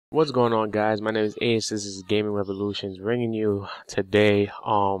What's going on, guys? My name is Ace. This is Gaming Revolutions, bringing you today.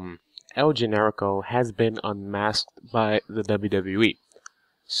 El Generico has been unmasked by the WWE.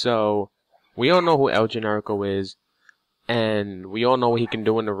 So we all know who El Generico is, and we all know what he can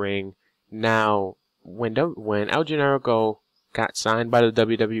do in the ring. Now, when El Generico got signed by the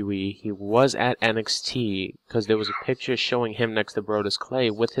WWE, he was at NXT because there was a picture showing him next to Brodus Clay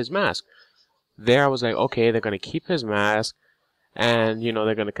with his mask. There, I was like, okay, they're gonna keep his mask. And, they're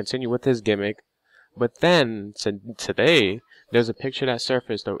going to continue with his gimmick. But then, today, there's a picture that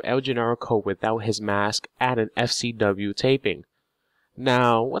surfaced of El Generico without his mask at an FCW taping.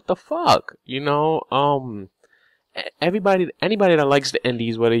 Now, what the fuck? Anybody that likes the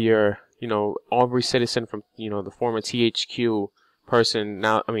Indies, whether you're, Aubrey citizen from, the former THQ person,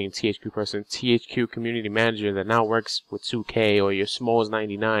 THQ community manager that now works with 2K, or your Smalls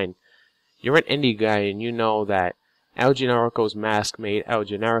 99, you're an indie guy and you know that El Generico's mask made El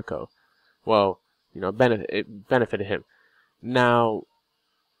Generico. Well, it benefited him. Now,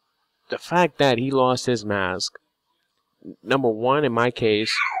 the fact that he lost his mask, number one, in my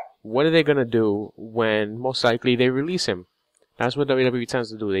case, what are they going to do when most likely they release him? That's what WWE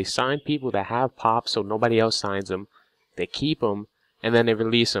tends to do. They sign people that have pop so nobody else signs them. They keep them, and then they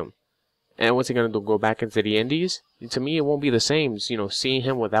release them. And what's he going to do, go back into the indies? To me, it won't be the same, seeing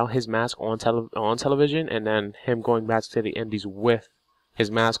him without his mask on television and then him going back to the indies with his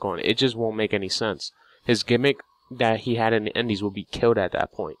mask on. It just won't make any sense. His gimmick that he had in the indies will be killed at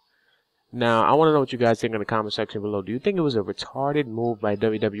that point. Now, I want to know what you guys think in the comment section below. Do you think it was a retarded move by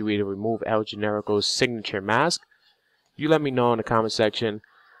WWE to remove El Generico's signature mask? You let me know in the comment section.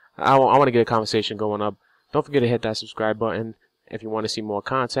 I want to get a conversation going up. Don't forget to hit that subscribe button. If you want to see more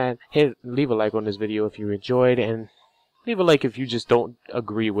content, leave a like on this video if you enjoyed, and leave a like if you just don't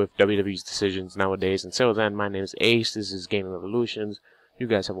agree with WWE's decisions nowadays. Until then, my name is Ace. This is Gaming Revolutions. You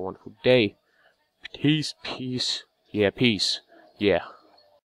guys have a wonderful day. Peace. Yeah, peace. Yeah.